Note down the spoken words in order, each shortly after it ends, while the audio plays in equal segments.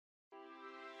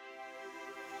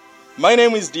My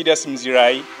name is Didas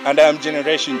Mzirai, and I am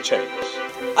Generation Change.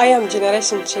 I am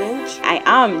Generation Change. I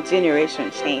am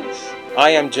Generation Change.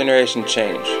 I am Generation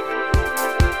Change.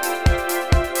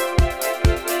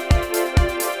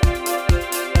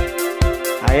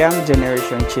 I am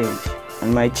Generation Change,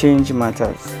 and my change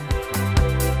matters.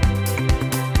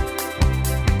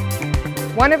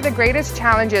 One of the greatest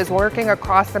challenges working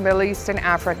across the Middle East and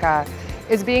Africa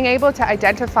is being able to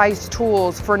identify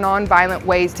tools for nonviolent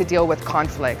ways to deal with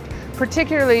conflict,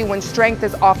 particularly when strength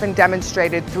is often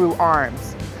demonstrated through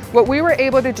arms. What we were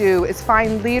able to do is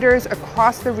find leaders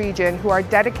across the region who are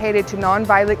dedicated to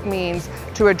nonviolent means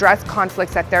to address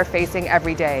conflicts that they're facing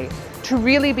every day, to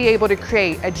really be able to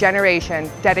create a generation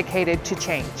dedicated to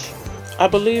change. I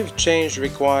believe change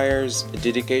requires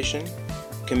dedication,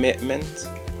 commitment.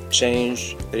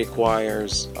 Change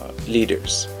requires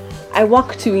leaders. I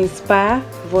work to inspire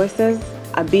voices,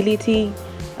 ability,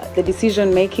 the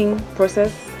decision-making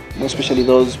process. Especially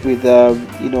those with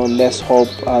less hope,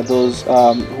 those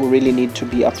who really need to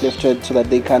be uplifted so that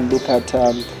they can look at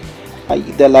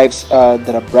their lives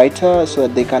that are brighter, so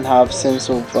that they can have sense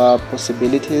of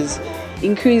possibilities.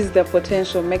 Increase their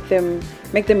potential, make them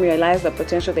realize the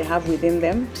potential they have within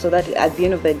them, so that at the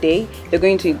end of the day they're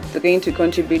going to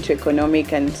contribute to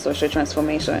economic and social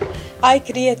transformation. I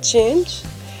create change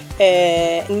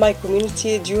in my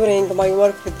community during my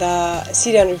work with the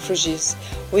Syrian refugees.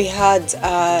 We had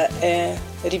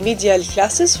remedial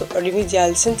classes,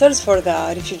 remedial centers for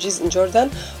the refugees in Jordan,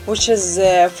 which is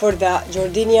for the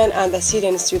Jordanian and the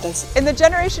Syrian students. In the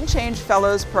Generation Change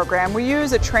Fellows program, we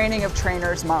use a training of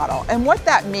trainers model. And what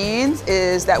that means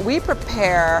is that we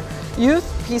prepare youth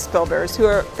peace builders who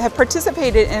have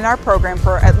participated in our program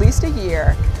for at least a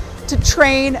year to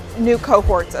train new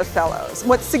cohorts of fellows.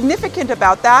 What's significant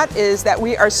about that is that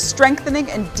we are strengthening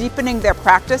and deepening their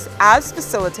practice as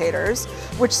facilitators,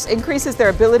 which increases their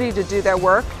ability to do their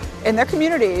work in their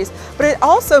communities, but it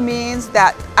also means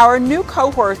that our new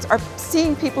cohorts are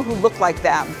seeing people who look like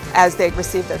them as they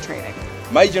receive their training.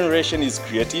 My generation is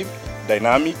creative,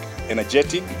 dynamic,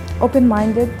 energetic,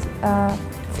 open-minded,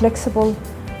 flexible,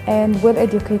 and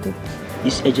well-educated.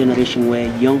 This is a generation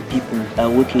where young people are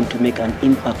working to make an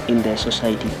impact in their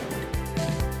society.